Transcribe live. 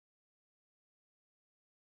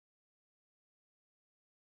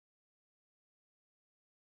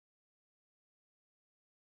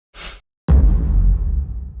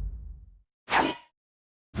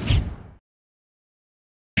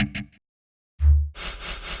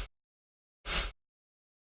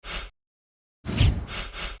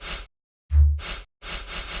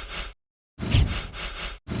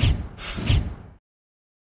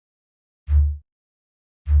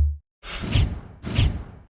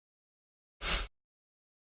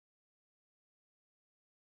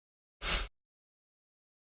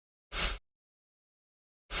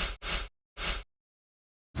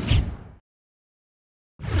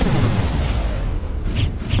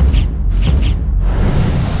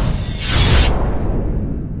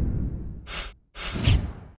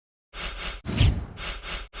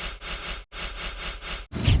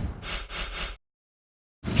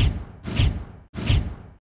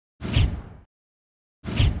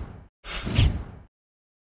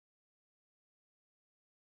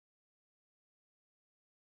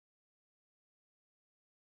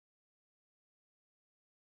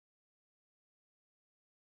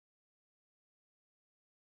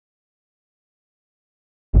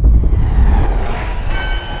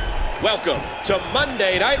Welcome to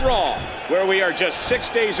Monday Night Raw, where we are just 6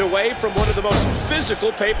 days away from one of the most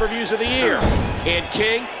physical pay-per-views of the year. And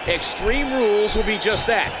King, Extreme Rules will be just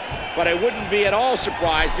that. But I wouldn't be at all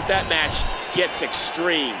surprised if that match gets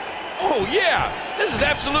extreme. Oh yeah, this is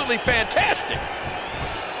absolutely fantastic.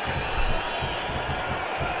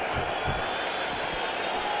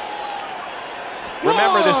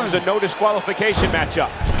 Remember, this is a no disqualification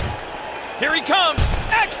matchup. Here he comes,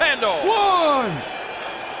 axe handle. 1,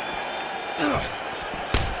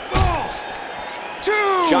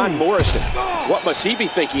 2. John Morrison, what must he be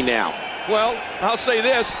thinking now? Well, I'll say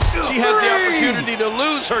this, she has the opportunity to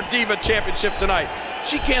lose her Diva Championship tonight.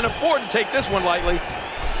 She can't afford to take this one lightly.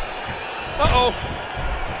 Uh-oh.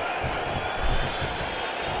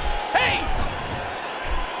 Hey!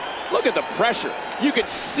 Look at the pressure. You can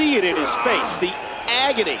see it in his face, the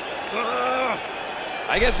agony.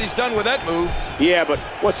 I guess he's done with that move. Yeah, but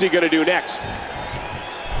what's he gonna do next?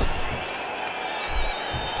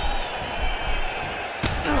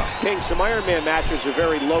 King, some Iron Man matches are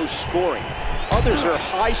very low scoring. Others are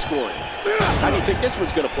high scoring. How do you think this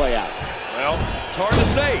one's gonna play out? Well, it's hard to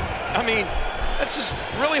say. I mean, that's just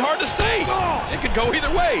really hard to say. It could go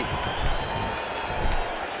either way.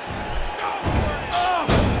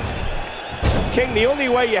 King, the only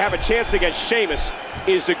way you have a chance against Sheamus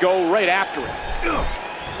is to go right after him.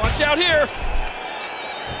 Watch out here.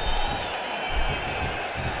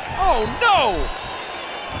 Oh, no!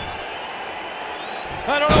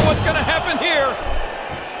 I don't know what's going to happen here.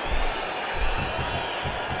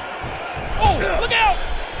 Oh, look out!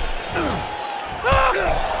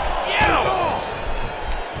 Yeah!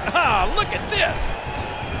 Ah, look at this.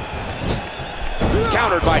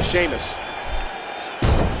 Countered by Sheamus.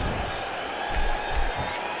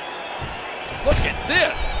 Look at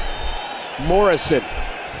this. Morrison.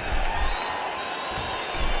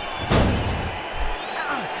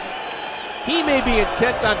 He may be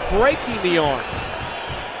intent on breaking the arm.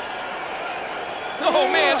 Oh,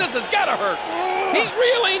 man, this has got to hurt. He's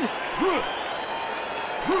reeling.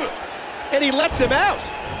 And he lets him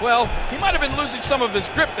out. Well, he might have been losing some of his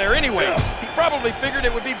grip there anyway. He probably figured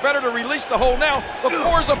it would be better to release the hold now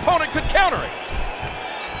before his opponent could counter it.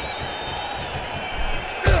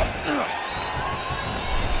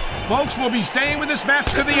 Folks, will be staying with this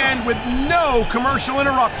match to the end with no commercial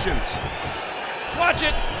interruptions. Watch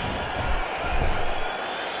it.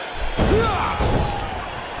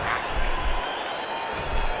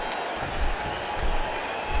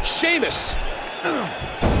 Sheamus.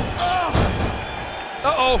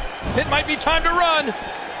 Uh-oh, it might be time to run.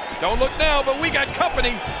 Don't look now, but we got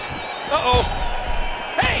company. Uh-oh.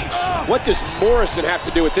 Hey! What does Morrison have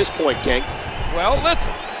to do at this point, King? Well,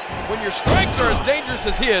 listen. When your strikes are as dangerous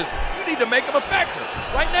as his, you need to make him a factor.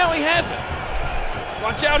 Right now, he hasn't.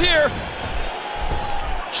 Watch out here.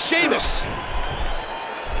 Sheamus.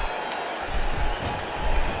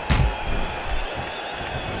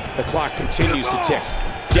 The clock continues to tick.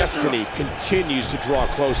 Destiny continues to draw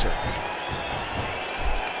closer.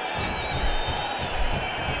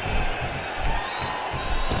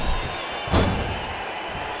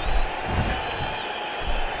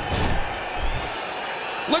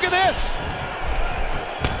 Look at this!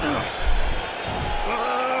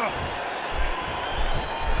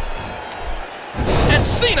 And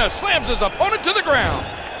Cena slams his opponent to the ground.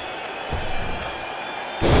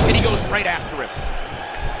 And he goes right after him.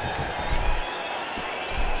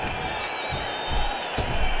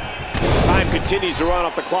 Time continues to run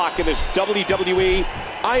off the clock in this WWE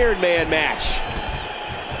Iron Man match.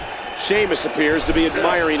 Sheamus appears to be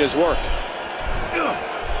admiring his work.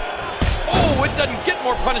 Oh, it doesn't get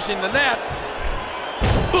more punishing than that.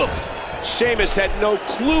 Oof! Sheamus had no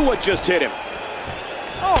clue what just hit him.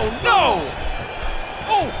 Oh, no!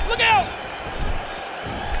 Oh, look out!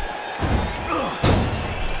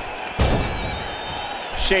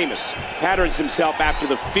 Sheamus patterns himself after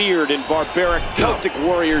the feared and barbaric Celtic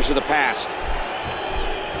warriors of the past.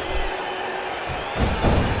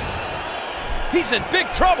 He's in big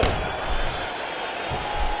trouble.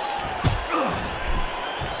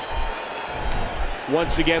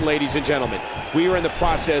 Once again, ladies and gentlemen, we are in the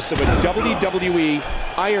process of a WWE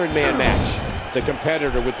Iron Man match. The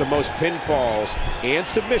competitor with the most pinfalls and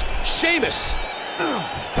submissions, Sheamus.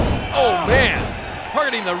 Oh, man.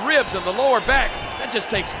 Targeting the ribs and the lower back. That just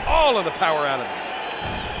takes all of the power out of him.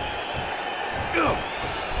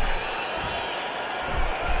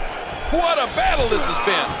 What a battle this has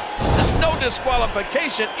been. This no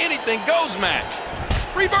disqualification, anything goes match.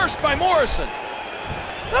 Reversed by Morrison.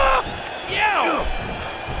 Ah, yeah.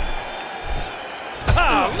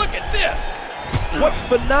 Ah, look at this. What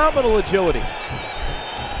phenomenal agility.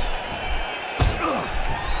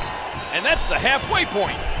 And that's the halfway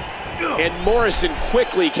point. And Morrison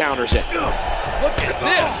quickly counters it. Look at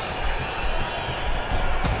this.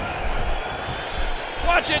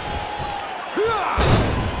 Watch it.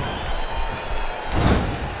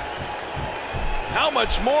 How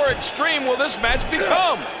much more extreme will this match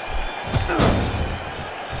become?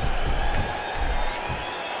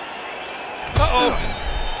 Uh-oh.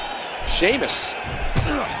 Sheamus.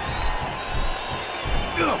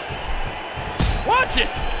 Watch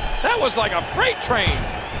it. That was like a freight train.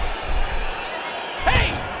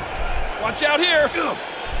 Hey, watch out here.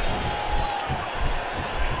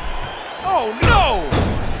 Oh, no.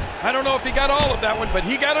 I don't know if he got all of that one, but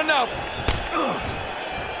he got enough.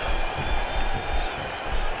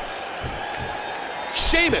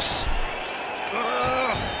 Sheamus.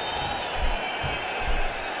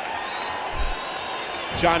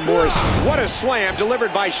 John Morrison. What a slam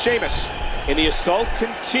delivered by Sheamus. And the assault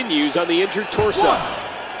continues on the injured torso. 1,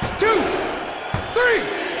 2, 3.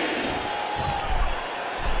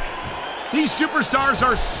 These superstars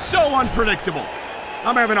are so unpredictable.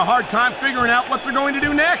 I'm having a hard time figuring out what they're going to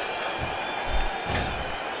do next.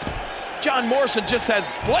 John Morrison just has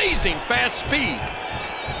blazing fast speed.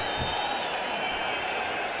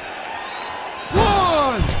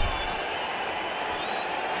 1,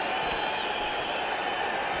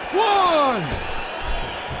 1,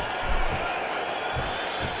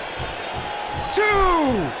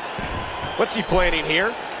 2, What's he planning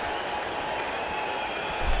here?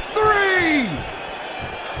 3.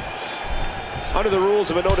 Under the rules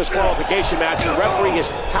of a no disqualification match, the referee is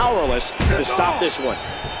powerless to stop this one.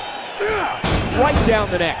 Right down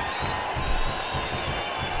the neck.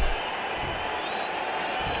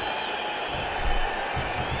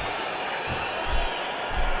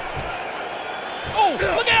 Oh,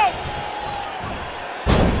 look out!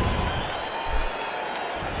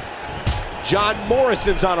 John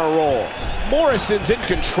Morrison's on a roll. Morrison's in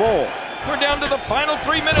control. We're down to the final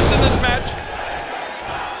 3 minutes in this match.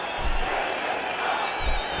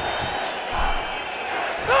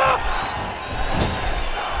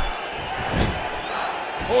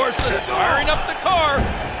 Morrison firing up the car.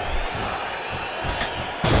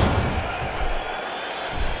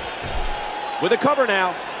 With a cover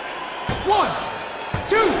now. 1,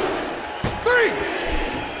 2,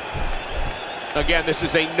 3. Again, this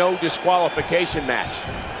is a no disqualification match.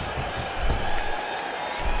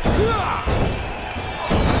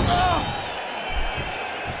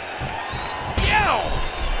 Yow!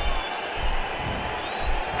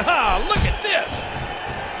 Ah, look at this.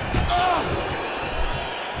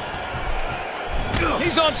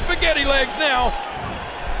 He's on spaghetti legs now.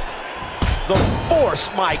 The force,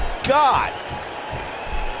 my God.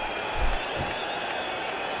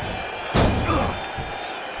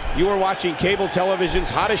 You are watching cable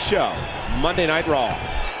television's hottest show, Monday Night Raw.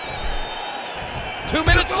 2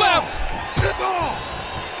 minutes left.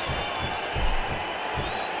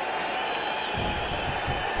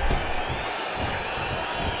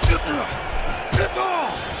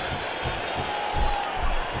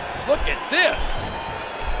 Look at this.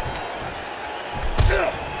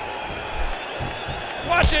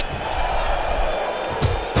 Watch it.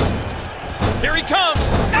 Here he comes.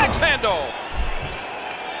 Axe handle.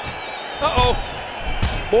 Uh-oh.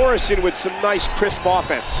 Morrison with some nice crisp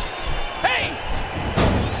offense. Hey!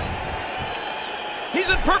 He's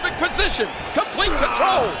in perfect position. Complete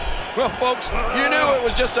control. Well, folks, you knew it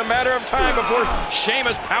was just a matter of time before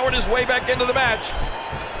Sheamus powered his way back into the match.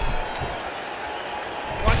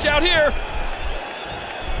 Watch out here.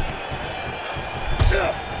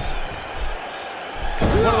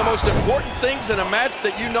 One of the most important things in a match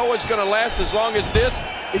that you know is going to last as long as this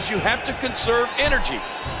is you have to conserve energy.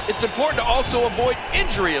 It's important to also avoid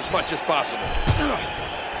injury as much as possible.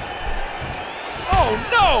 Oh,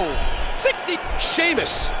 no! 60...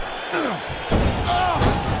 Sheamus.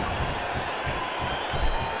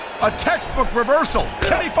 A textbook reversal.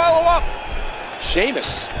 Can he follow up?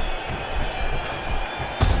 Sheamus.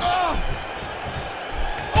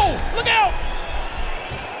 Oh, look out!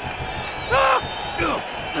 Ah!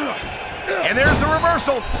 And there's the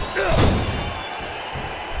reversal.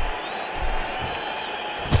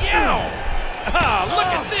 Yow! Ah, look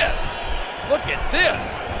at this! Look at this!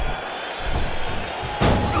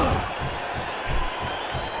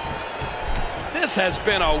 This has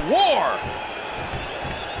been a war!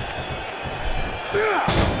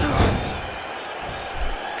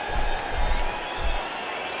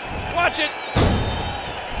 Watch it!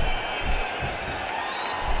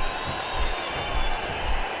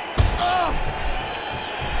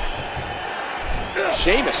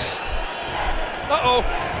 Sheamus. Uh-oh.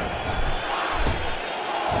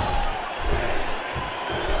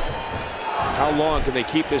 how long can they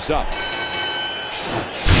keep this up?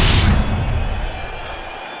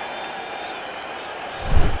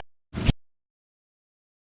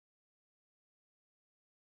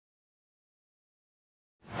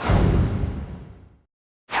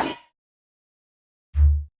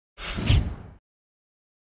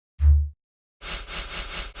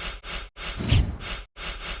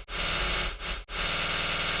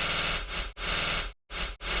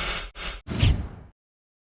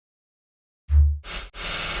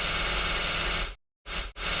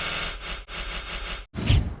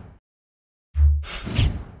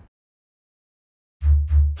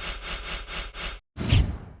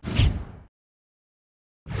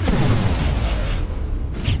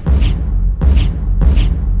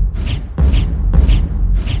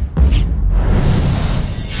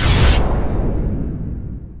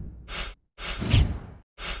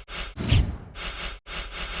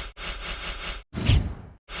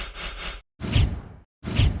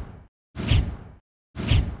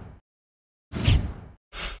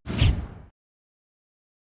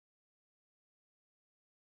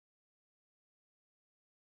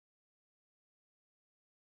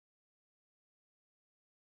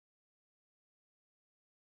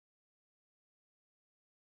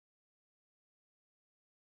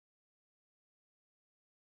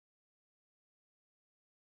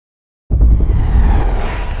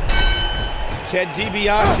 Ted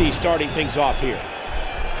DiBiase starting things off here.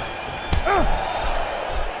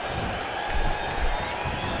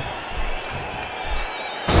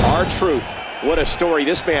 R-Truth, what a story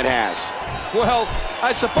this man has. Well,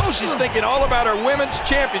 I suppose she's thinking all about her women's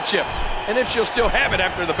championship, and if she'll still have it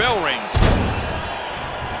after the bell rings.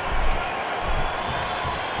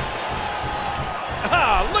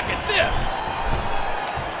 Ah, look at this!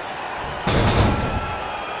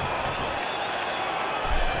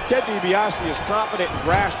 Ted DiBiase is confident and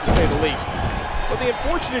brash, to say the least. But the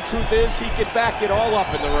unfortunate truth is he can back it all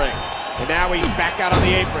up in the ring. And now he's back out on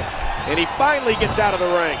the apron. And he finally gets out of the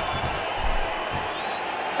ring.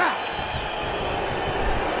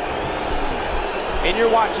 And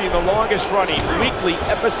you're watching the longest-running weekly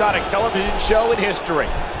episodic television show in history.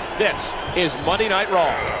 This is Monday Night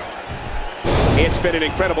Raw. It's been an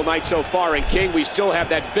incredible night so far, and King, we still have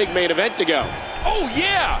that big main event to go. Oh,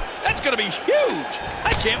 yeah! That's gonna be huge!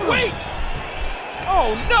 I can't wait!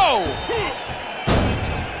 Oh, no!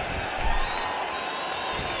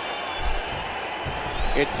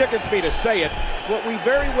 It sickens me to say it, but we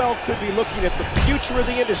very well could be looking at the future of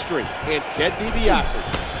the industry and Ted DiBiase.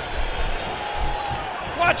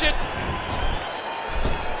 Watch it!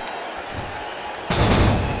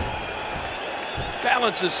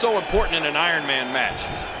 Balance is so important in an Iron Man match.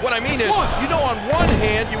 What I mean is, you know, on one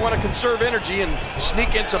hand, you want to conserve energy and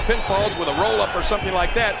sneak in some pinfalls with a roll-up or something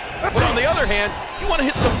like that. But on the other hand, you want to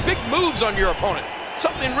hit some big moves on your opponent.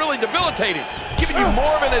 Something really debilitating, giving you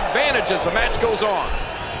more of an advantage as the match goes on.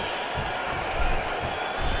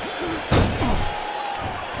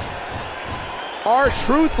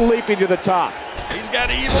 R-Truth leaping to the top. He's got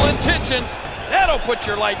evil intentions. That'll put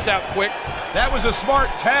your lights out quick. That was a smart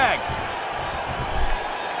tag.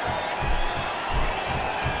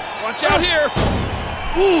 Watch out here.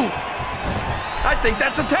 Ooh. I think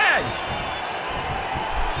that's a tag.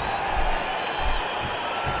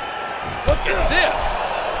 Look at this.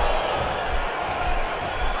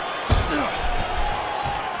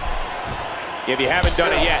 If you haven't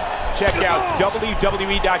done it yet, check out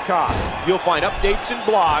WWE.com. You'll find updates and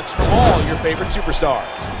blogs from all your favorite superstars.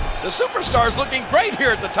 The superstar's looking great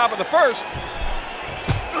here at the top of the first.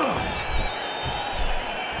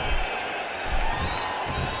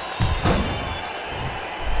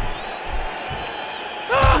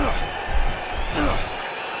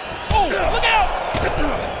 Oh, look out!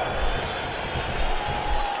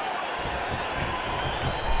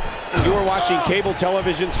 You are watching cable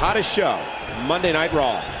television's hottest show, Monday Night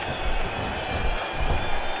Raw.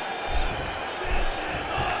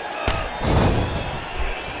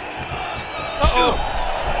 Uh-oh.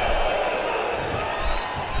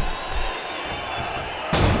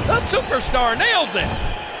 The superstar nails it.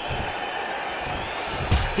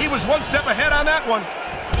 He was one step ahead on that one.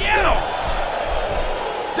 Yeah.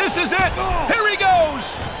 This is it. Here he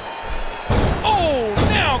goes. Oh,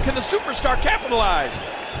 now can the superstar capitalize?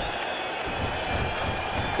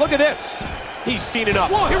 Look at this. He's seen it up.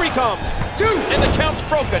 Here he comes. Two. And the count's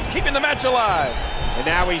broken, keeping the match alive. And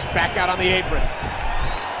now he's back out on the apron.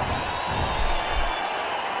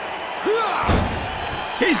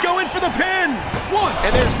 He's going for the pin. One.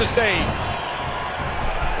 And there's the save.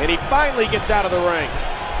 And he finally gets out of the ring.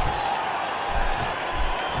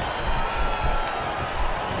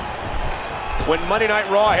 When Monday Night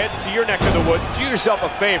Raw heads to your neck of the woods, do yourself a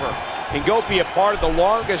favor and go be a part of the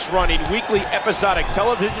longest-running weekly episodic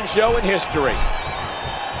television show in history.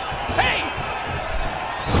 Hey!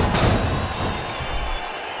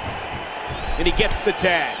 And he gets the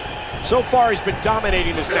tag. So far, he's been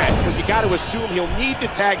dominating this match, but you got to assume he'll need to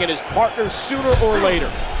tag in his partner sooner or later.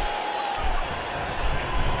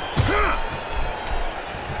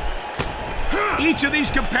 Each of these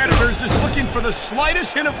competitors is looking for the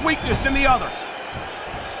slightest hint of weakness in the other.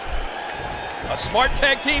 A smart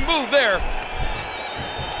tag team move there.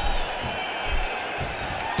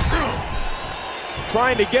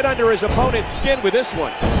 Trying to get under his opponent's skin with this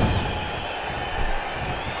one.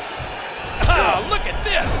 Ah, look at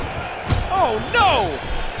this. Oh, no.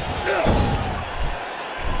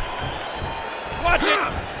 Watch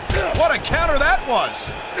it. What a counter that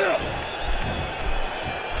was.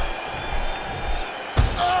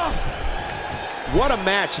 What a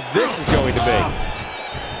match this is going to be.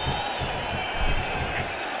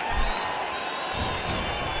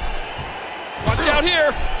 Watch out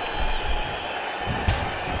here.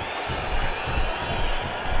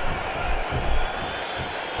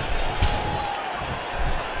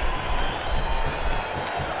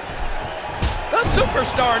 The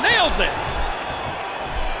superstar nails it.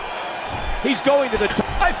 He's going to the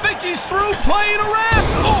top. I think he's through playing around.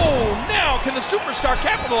 Oh, now can the superstar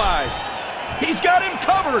capitalize? He's got him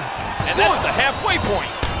covered. And that's the halfway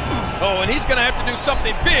point. Oh, and he's going to have to do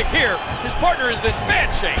something big here. His partner is in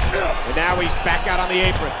bad shape. And now he's back out on the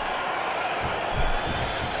apron.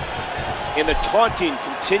 And the taunting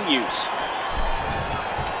continues.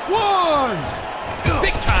 One.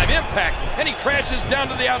 Big time impact, and he crashes down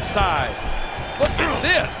to the outside. Look at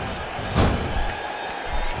this.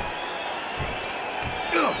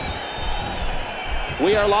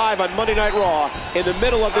 We are live on Monday Night Raw in the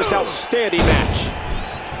middle of this outstanding match.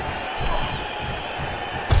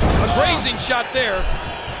 A grazing shot there.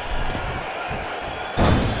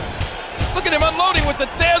 Look at him unloading with the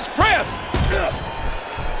Dez press.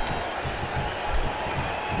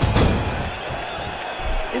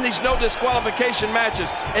 In these no disqualification matches,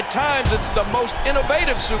 at times it's the most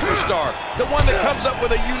innovative superstar, the one that comes up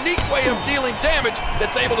with a unique way of dealing damage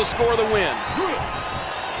that's able to score the win.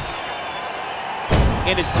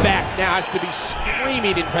 And his back now has to be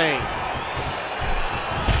screaming in pain.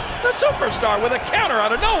 The superstar with a counter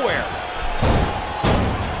out of nowhere.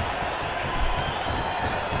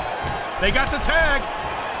 They got the tag.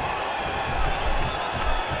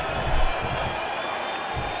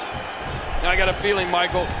 I got a feeling,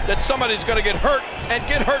 Michael, that somebody's going to get hurt and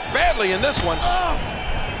get hurt badly in this one.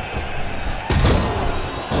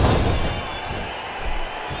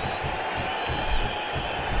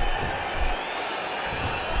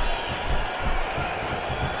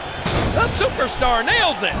 The superstar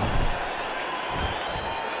nails it.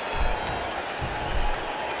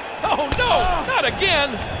 Oh, no, not again.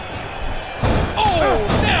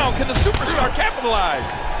 Oh, now can the superstar capitalize?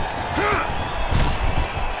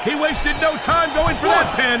 He wasted no time going for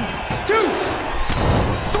that pin. 2,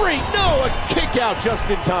 3, no, a kick out just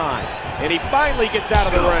in time. And he finally gets out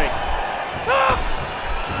of the ring.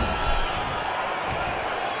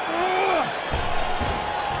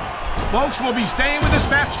 Folks, we'll be staying with this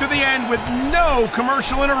match to the end with no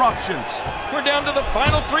commercial interruptions. We're down to the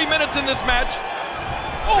final 3 minutes in this match.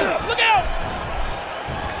 Oh, look out!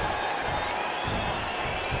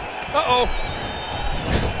 Uh-oh.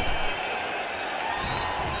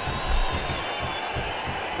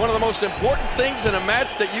 One of the most important things in a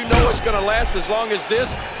match that you know is going to last as long as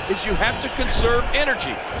this is you have to conserve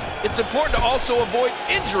energy. It's important to also avoid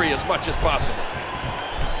injury as much as possible.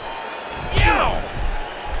 Yow!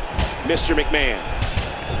 Mr. McMahon.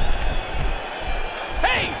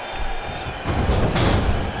 Hey!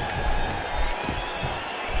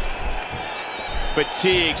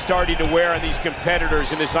 Fatigue starting to wear on these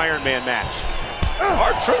competitors in this Iron Man match.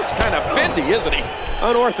 R-Truth's kind of bendy, isn't he?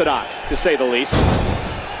 Unorthodox, to say the least.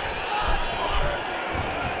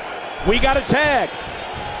 We got a tag.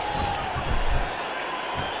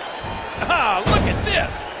 Ah, look at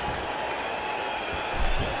this.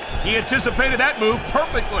 He anticipated that move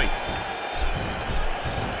perfectly.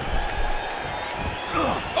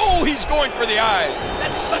 Oh, he's going for the eyes.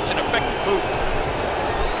 That's such an effective move.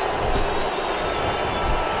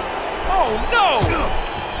 Oh, no!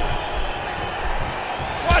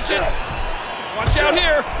 Watch it. Watch out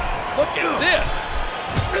here. Look at this.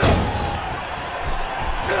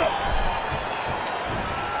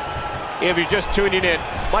 If you're just tuning in,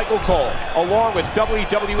 Michael Cole, along with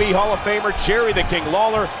WWE Hall of Famer Jerry the King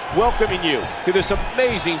Lawler, welcoming you to this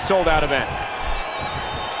amazing sold-out event.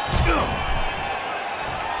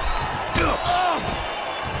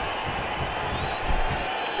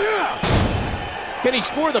 Can he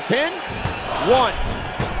score the pin? 1.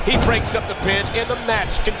 He breaks up the pin, and the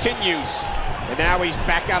match continues. And now he's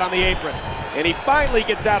back out on the apron. And he finally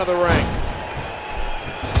gets out of the ring.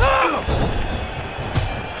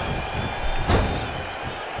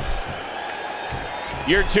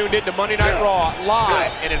 You're tuned into Monday Night Raw,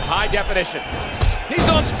 live and in high definition. He's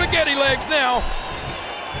on spaghetti legs now.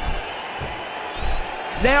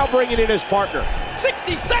 Now bringing in his partner.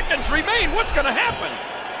 60 seconds remain. What's going to happen?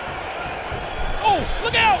 Oh,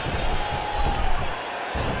 look out!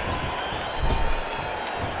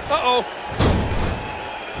 Uh-oh.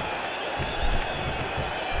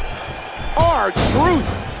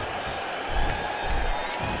 R-Truth.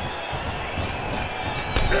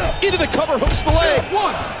 Into the cover, hooks the leg.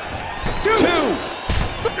 1, 2,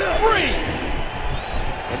 3.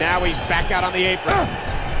 And now he's back out on the apron.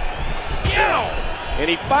 Yow! And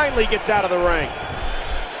he finally gets out of the ring.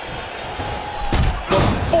 The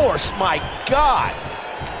force, my God.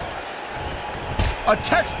 A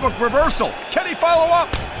textbook reversal. Can he follow up?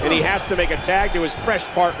 And he has to make a tag to his fresh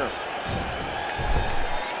partner.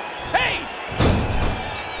 Hey!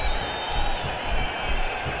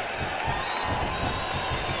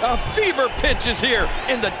 A fever pitch is here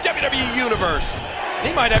in the WWE Universe.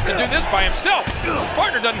 He might have to do this by himself. His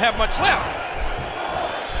partner doesn't have much left.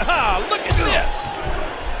 Ah, look at this.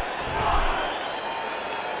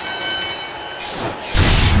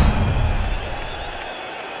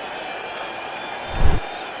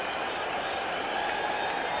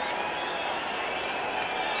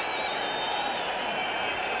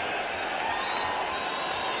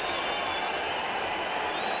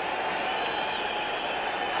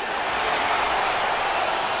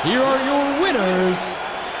 Here are your winners,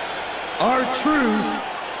 R-Truth,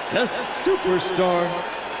 the Superstar,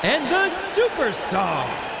 and the Superstar.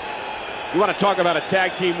 You want to talk about a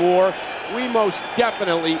tag team war? We most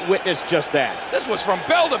definitely witnessed just that. This was from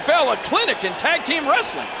bell to bell, a clinic in tag team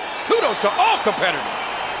wrestling. Kudos to all competitors.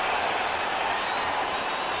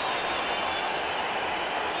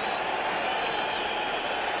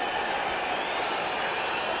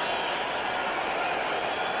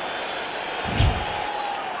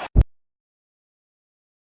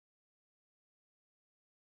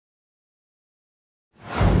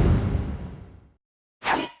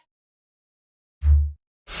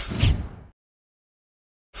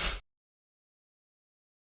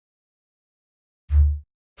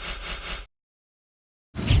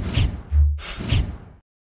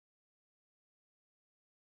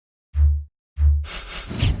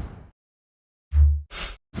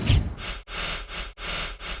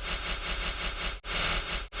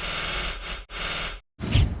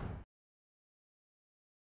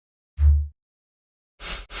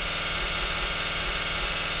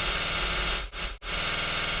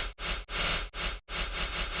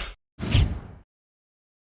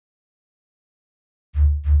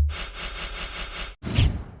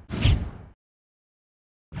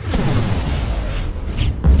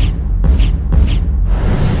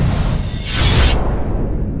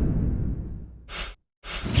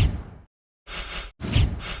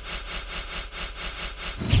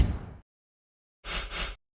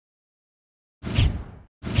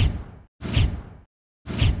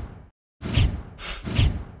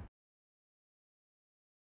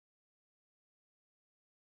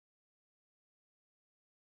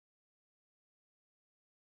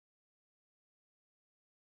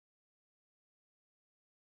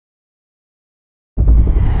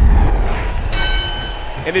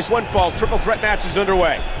 And this one-fall triple threat match is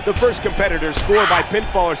underway. The first competitor scored by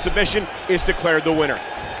pinfall or submission is declared the winner.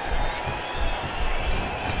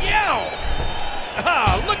 Yow!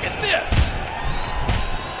 Ah, look at this!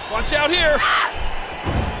 Watch out here!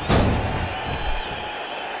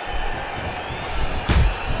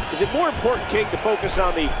 Is it more important, King, to focus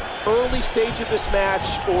on the early stage of this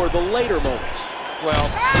match or the later moments?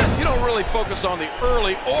 Well, you don't really focus on the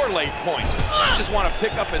early or late points. You just want to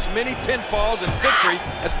pick up as many pinfalls and victories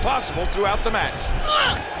as possible throughout the match.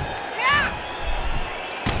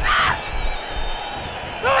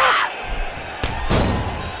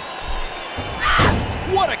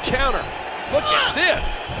 What a counter! Look at this!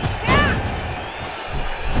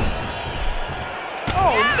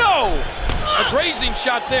 Oh no! A grazing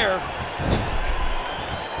shot there.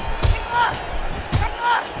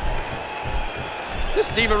 This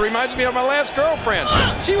diva reminds me of my last girlfriend.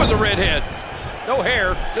 She was a redhead. No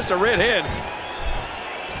hair, just a redhead.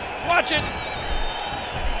 Watch it.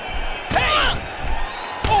 Hey!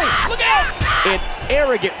 Oh, look out! An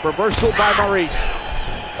arrogant reversal by Maurice.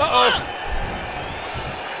 Uh-oh.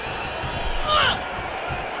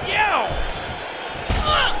 Yow!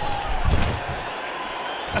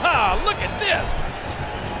 Ah, look at this.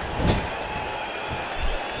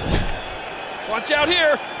 Watch out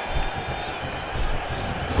here.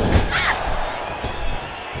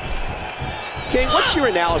 King, what's your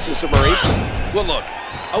analysis of Maurice? Well, look,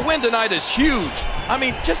 a win tonight is huge. I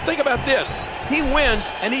mean, just think about this. He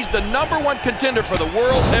wins, and he's the #1 contender for the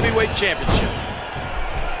World's Heavyweight Championship.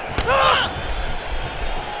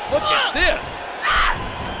 Look at this.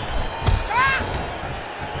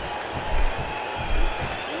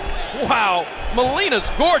 Wow, Melina's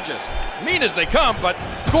gorgeous. Mean as they come, but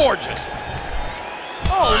gorgeous.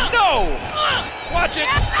 Oh, no! Watch it.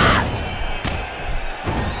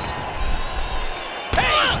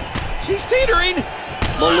 Hey, she's teetering.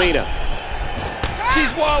 Melina.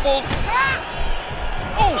 She's wobbled.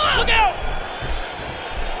 Oh, look out!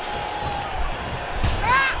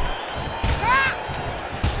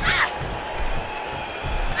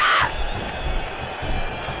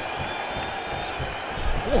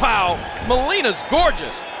 Wow, Melina's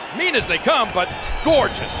gorgeous. Mean as they come, but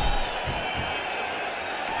gorgeous.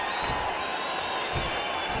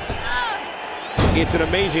 It's an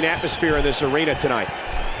amazing atmosphere in this arena tonight.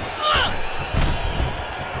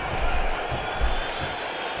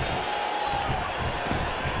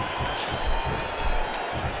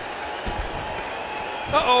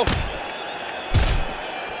 Uh-oh.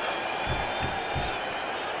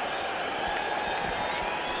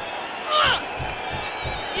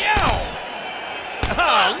 Yow!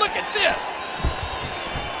 Ah, look at this.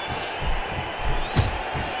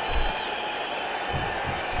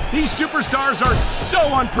 These superstars are so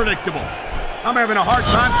unpredictable. I'm having a hard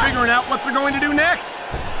time figuring out what they're going to do next.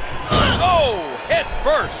 Oh, head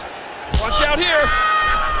first. Watch out here.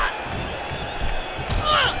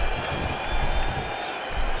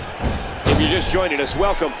 If you're just joining us,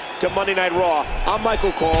 welcome to Monday Night Raw. I'm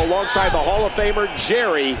Michael Cole alongside the Hall of Famer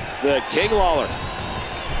Jerry the King Lawler.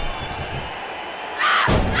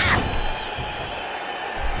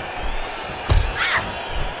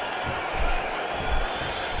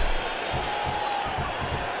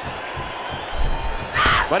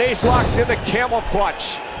 Maurice locks in the camel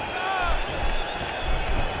clutch.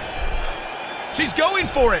 She's going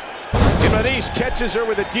for it. And Maurice catches her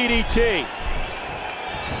with a DDT.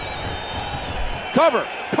 Cover,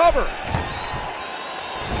 cover.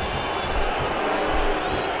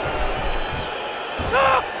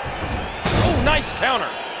 Ah! Oh, nice counter.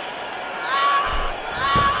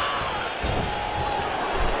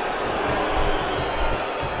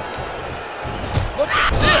 Look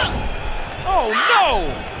at this. Oh,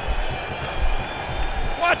 no!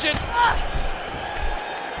 Watch it.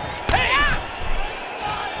 Hey!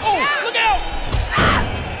 Oh, look out!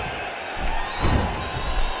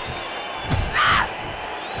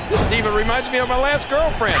 This diva reminds me of my last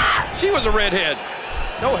girlfriend. She was a redhead.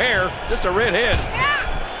 No hair, just a redhead.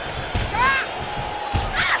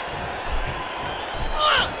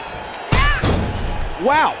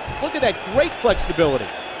 Wow, look at that great flexibility.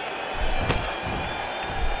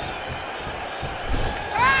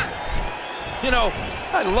 You know,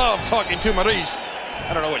 I love talking to Maurice.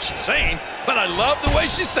 I don't know what she's saying, but I love the way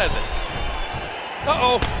she says it.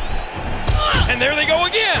 Uh-oh. And there they go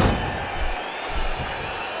again.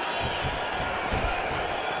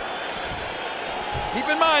 Keep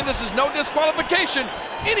in mind, this is no disqualification.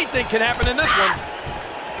 Anything can happen in this one.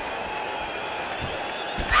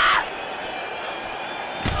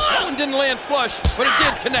 That one didn't land flush, but it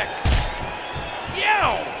did connect.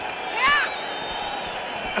 Yow!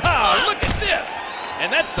 Ah, look at this.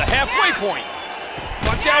 And that's the halfway point.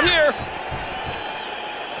 Watch out here.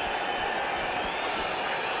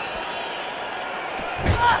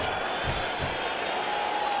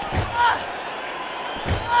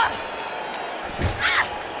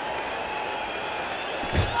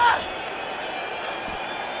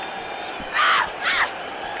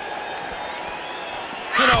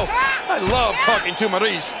 You know, I love talking to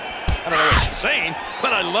Maurice. I don't know what she's saying,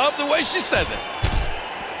 but I love the way she says it.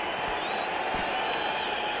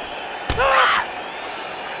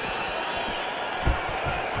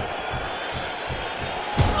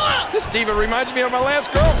 This diva reminds me of my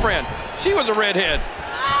last girlfriend. She was a redhead.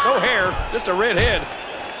 No hair, just a redhead.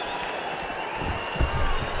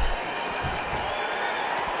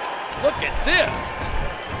 Look at this.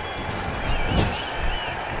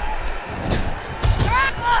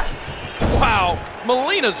 Wow,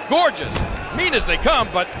 Melina's gorgeous. Mean as they come,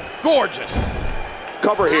 but gorgeous.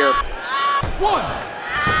 Cover here. One.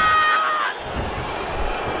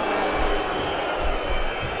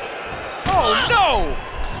 Oh, no!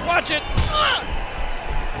 Watch it.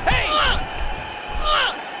 Hey!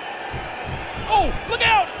 Oh, look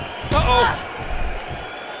out! Uh-oh.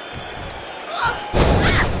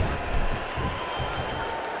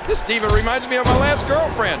 This This diva reminds me of my last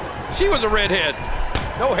girlfriend. She was a redhead.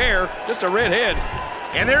 No hair, just a redhead.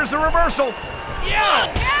 And there's the reversal.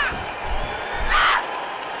 Yeah!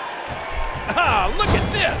 Ah, look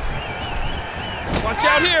at this. Watch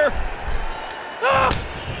out here. Ah.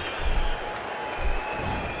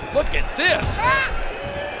 Look at this.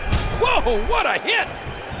 Whoa, what a hit.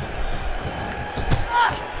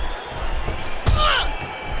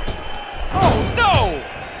 Oh, no.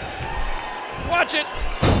 Watch it.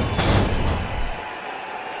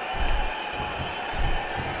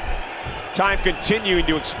 Time continuing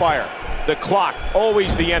to expire. The clock,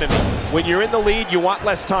 always the enemy. When you're in the lead, you want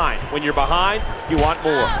less time. When you're behind, you want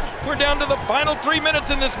more. We're down to the final 3 minutes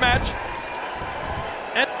in this match.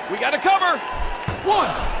 And we got to cover. 1.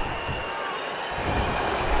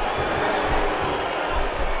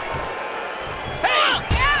 Hey!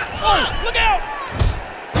 Oh, look out!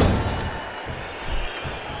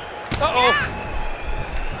 Uh-oh.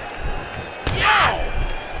 Yow!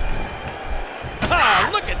 Ah,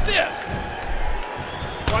 look at this.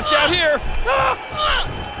 Watch out here. Ah!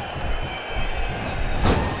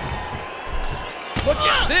 Look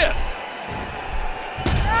at this.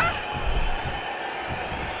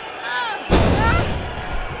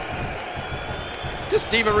 This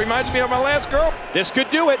diva reminds me of my last girl. This could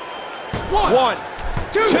do it. 1,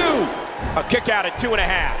 2. A kick out at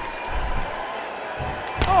 2.5.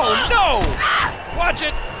 Oh, no! Watch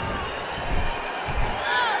it.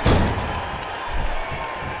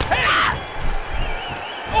 Hey!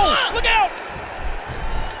 Oh, look out!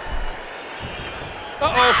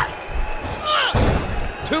 Uh-oh.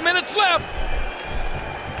 2 minutes left.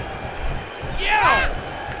 Yeah!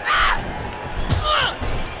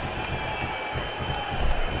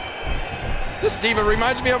 This diva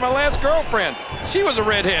reminds me of my last girlfriend. She was a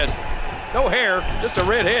redhead. No hair, just a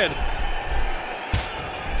redhead.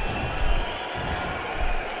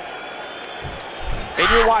 And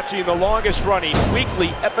you're watching the longest running weekly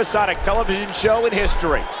episodic television show in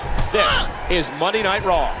history. This is Monday Night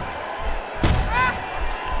Raw.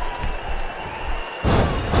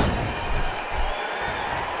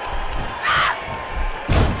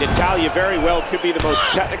 Natalya very well could be the most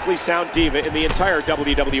technically sound diva in the entire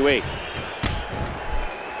WWE.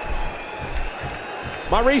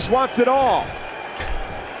 Maurice wants it all.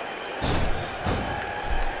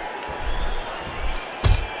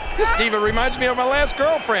 This diva reminds me of my last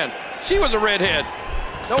girlfriend. She was a redhead.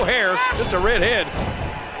 No hair, just a redhead.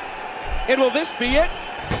 And will this be it?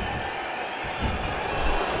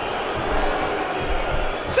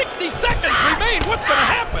 60 seconds remain. What's going to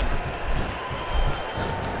happen?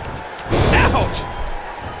 Ouch!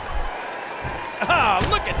 Ah,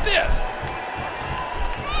 look at this.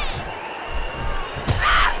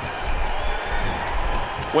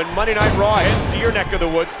 When Monday Night Raw heads to your neck of the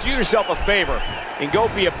woods, do yourself a favor and go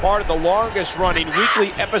be a part of the longest running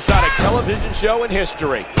weekly episodic television show in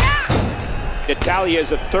history. Natalya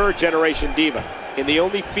is a third-generation diva and the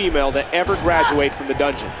only female to ever graduate from the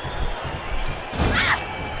dungeon.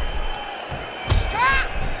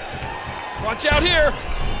 Watch out here.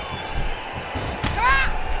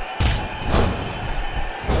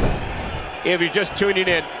 If you're just tuning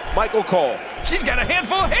in, Michael Cole. She's got a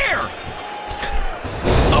handful of hair.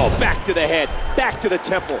 Oh, back to the head, back to the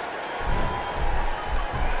temple.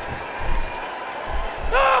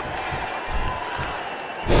 Ah!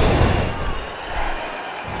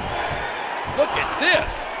 Look at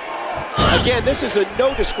this. Again, this is a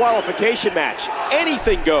no disqualification match.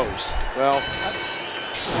 Anything goes. Well,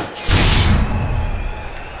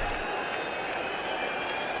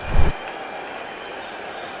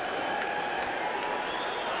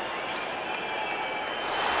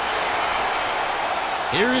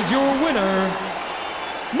 Here is your winner,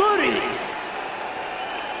 Maurice.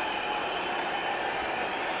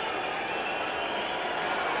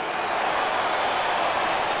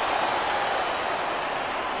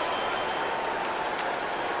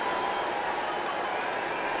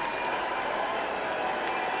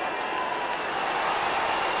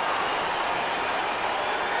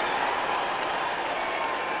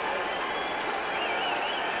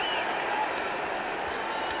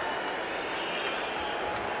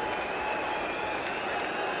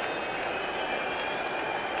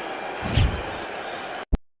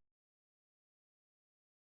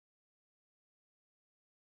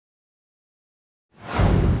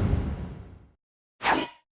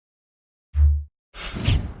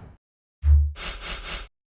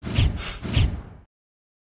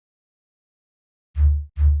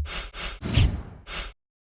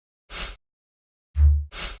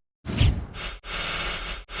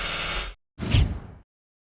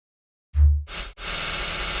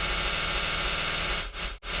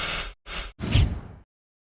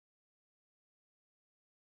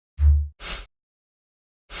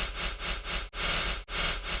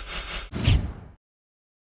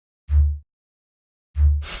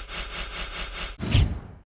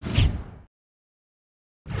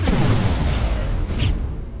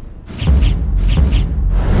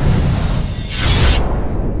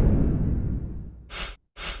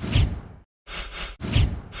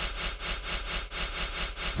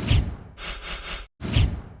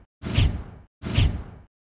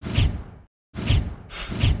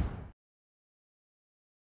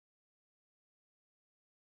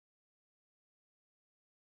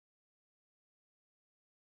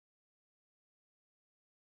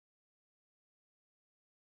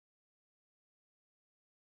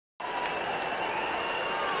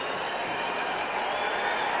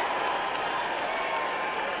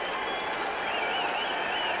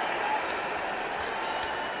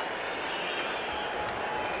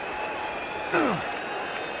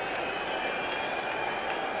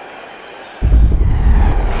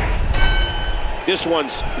 This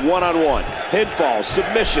one's one-on-one. Pinfalls,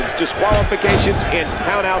 submissions, disqualifications, and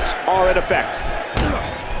countouts are in effect.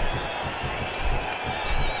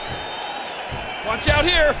 Watch out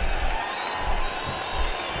here.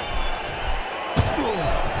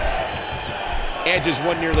 Edge has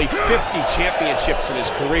won nearly 50 championships in his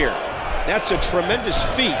career. That's a tremendous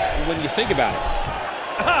feat when you think about it.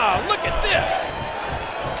 Ah, look at this.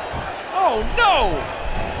 Oh, no.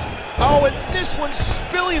 Oh, and this one's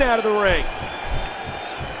spilling out of the ring.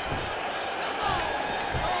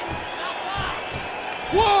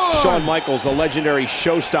 One. Shawn Michaels, the legendary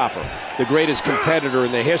showstopper, the greatest competitor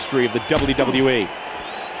in the history of the WWE.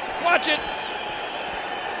 Watch it.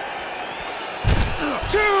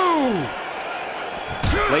 2.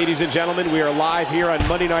 Ladies and gentlemen, we are live here on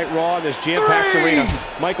Monday Night Raw in this jam-packed 3. arena.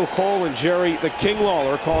 Michael Cole and Jerry the King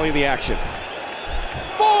Lawler calling the action.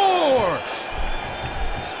 4.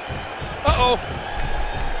 Uh-oh.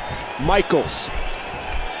 Michaels.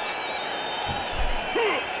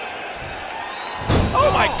 Oh,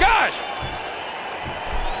 my gosh.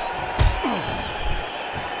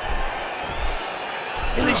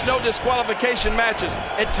 In these no disqualification matches,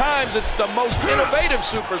 at times it's the most innovative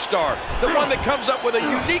superstar, the one that comes up with a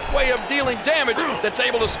unique way of dealing damage that's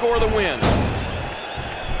able to score the win.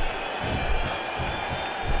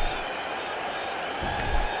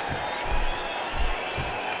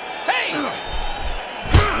 Hey!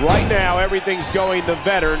 Right now, everything's going the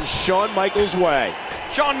veteran Shawn Michaels' way.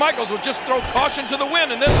 Shawn Michaels will just throw caution to the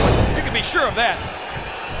wind in this one. You can be sure of that.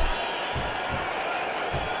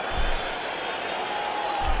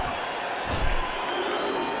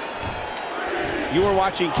 You are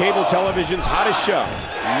watching cable television's hottest show,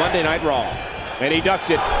 Monday Night Raw. And he ducks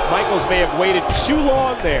it. Michaels may have waited too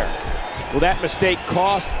long there. Will that mistake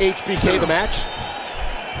cost HBK the match?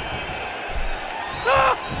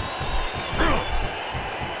 Ah!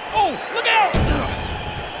 Oh, look out!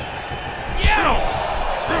 Yeah!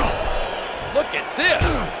 Look at this.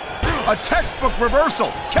 A textbook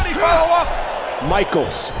reversal. Can he follow up?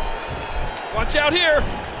 Michaels. Watch out here.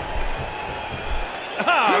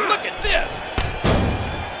 Ah, look at this.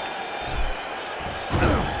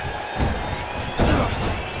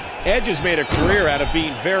 Edge has made a career out of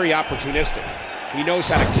being very opportunistic. He knows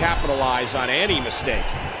how to capitalize on any mistake.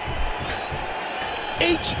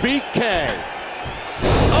 HBK.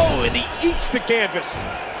 Oh, and he eats the canvas.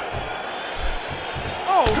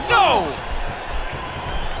 Oh, no!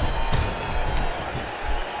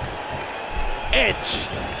 Edge.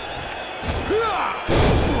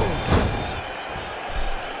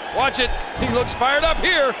 Watch it. He looks fired up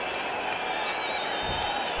here.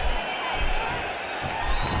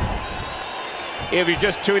 If you're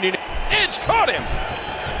just tuning in. Edge caught him.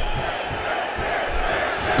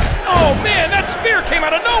 Oh, man, that spear came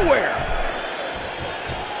out of nowhere.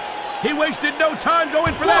 He wasted no time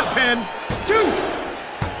going for that pin. 2,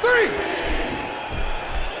 3.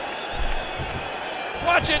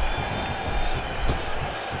 Watch it.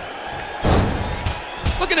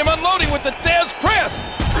 Look at him unloading with the Dez press.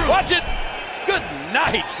 Watch it. Good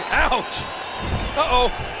night. Ouch.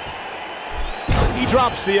 Uh-oh. He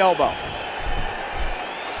drops the elbow.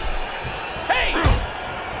 Hey!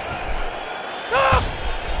 Ah!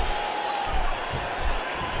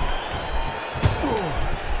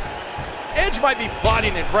 Edge might be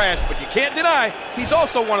plotting and brash, but you can't deny he's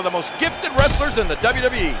also one of the most gifted wrestlers in the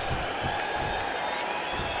WWE.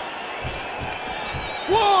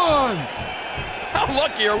 1. How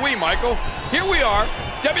lucky are we, Michael? Here we are,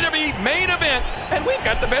 WWE main event, and we've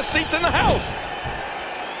got the best seats in the house.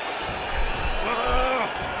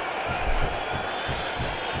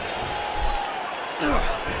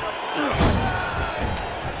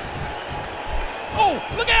 Oh,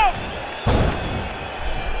 look out!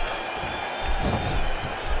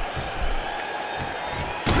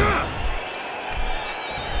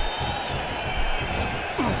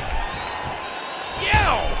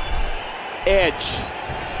 Yow! Edge.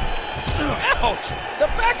 Ouch! The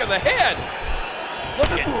back of the head!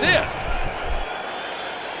 Look at this!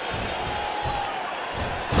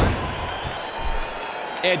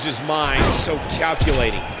 Edge's mind is so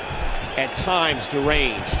calculating, at times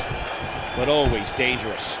deranged, but always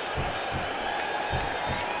dangerous.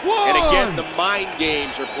 1. And again, the mind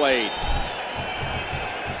games are played.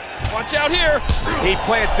 Watch out here! He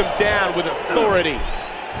plants him down with authority.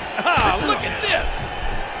 Ah, look at this!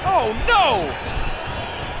 Oh, no!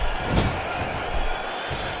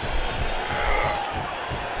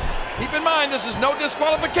 Keep in mind, this is no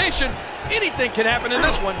disqualification. Anything can happen in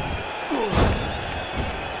this one.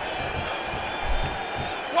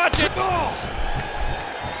 Watch it! Oh.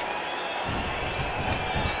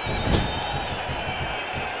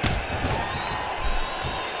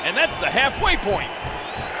 And that's the halfway point.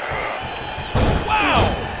 Wow!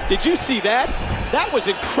 Did you see that? That was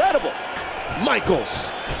incredible.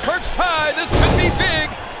 Michaels. Perched high, this could be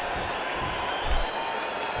big.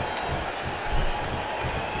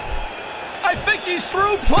 I think he's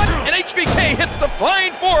through. And HBK hits the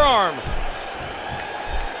flying forearm.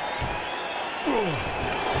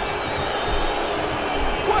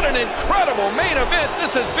 What an incredible main event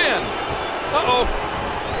this has been. Uh-oh.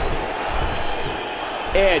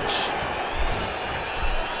 Edge.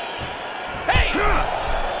 Hey!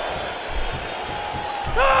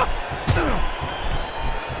 Ah!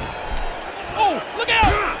 Oh, look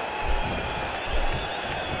out!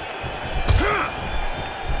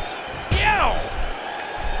 Yow!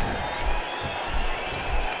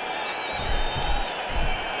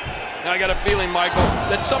 Now I got a feeling, Michael,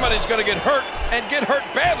 that somebody's going to get hurt and get hurt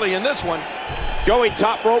badly in this one. Going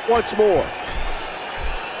top rope once more.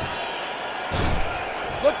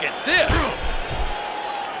 Look at this.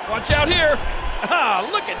 Watch out here. Ah,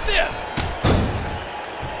 look at this.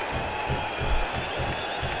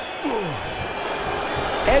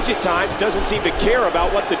 Edge at times doesn't seem to care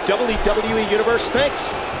about what the WWE Universe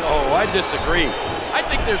thinks. Oh, I disagree. I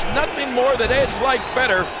think there's nothing more that Edge likes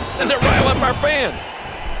better than to rile up our fans.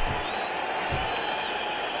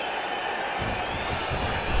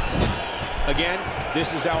 Again,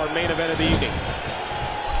 this is our main event of the evening.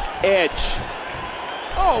 Edge.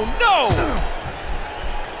 Oh, no!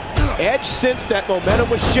 Edge sensed that momentum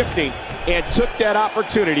was shifting and took that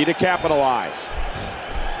opportunity to capitalize.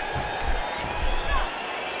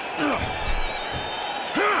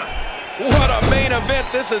 What a main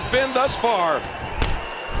event this has been thus far.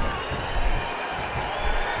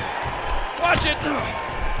 Watch it.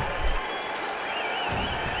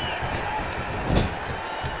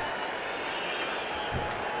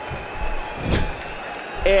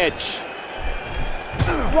 Edge.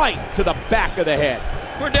 Right to the back of the head.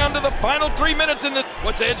 We're down to the final 3 minutes in the...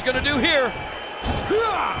 What's Edge gonna do here?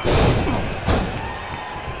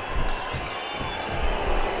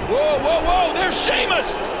 Whoa, whoa, whoa, there's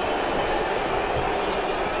Sheamus!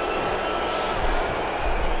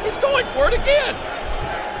 He's going for it again!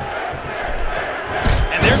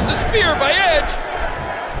 And there's the spear by Edge!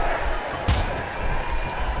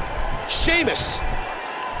 Sheamus!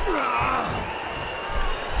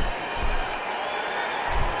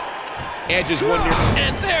 Edge is wondering.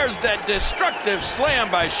 And there's that destructive slam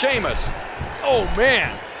by Sheamus. Oh,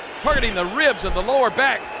 man. Targeting the ribs and the lower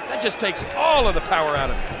back. That just takes all of the power out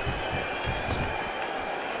of him.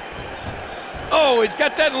 Oh, he's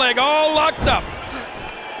got that leg all locked up.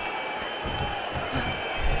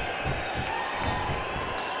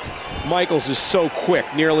 Michaels is so quick,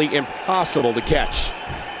 nearly impossible to catch.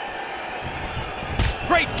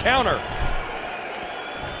 Great counter.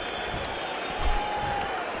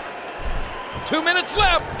 2 minutes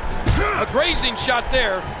left. A grazing shot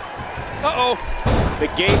there. Uh-oh. The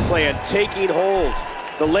game plan taking hold.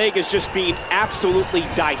 The leg is just being absolutely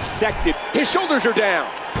dissected. His shoulders are down.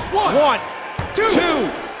 One, two,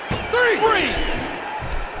 three.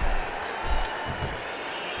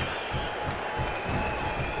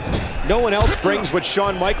 No one else brings what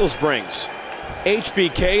Shawn Michaels brings.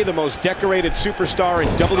 HBK, the most decorated superstar in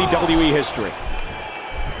WWE history.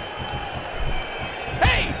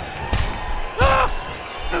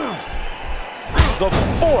 The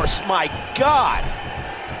force, my God.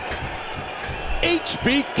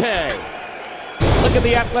 HBK. Look at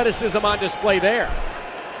the athleticism on display there.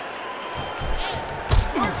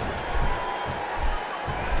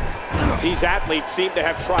 These athletes seem to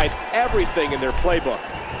have tried everything in their playbook.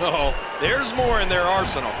 Oh, there's more in their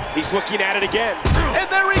arsenal. He's looking at it again. And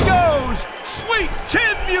there he goes. Sweet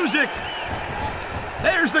chin music.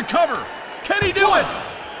 There's the cover. Can he do it?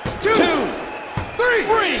 Two,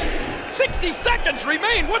 three. 60 seconds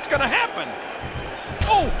remain. What's going to happen?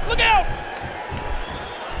 Oh, look out.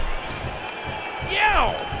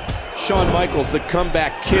 Yow. Shawn Michaels, the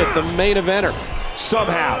comeback kid, the main eventer.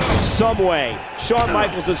 Somehow, some way, Shawn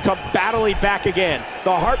Michaels has come battling back again.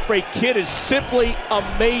 The Heartbreak Kid is simply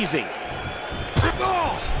amazing.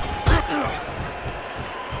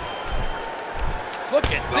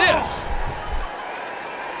 Look at this.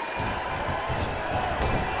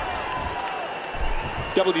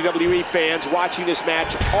 WWE fans watching this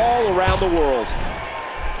match all around the world.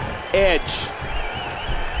 Edge.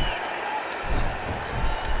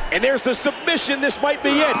 And there's the submission. This might be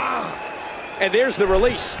it. And there's the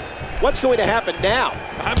release. What's going to happen now?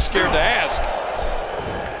 I'm scared to ask.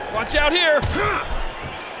 Watch out here.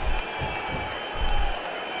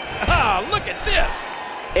 Ah, look at this.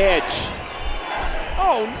 Edge.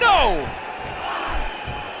 Oh, no.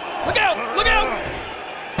 Look out, look out.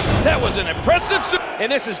 That was an impressive...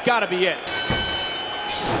 And this has got to be it.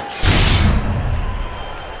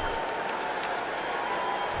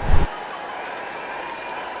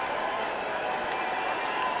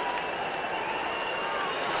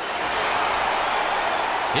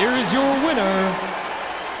 Here is your winner,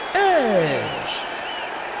 Edge.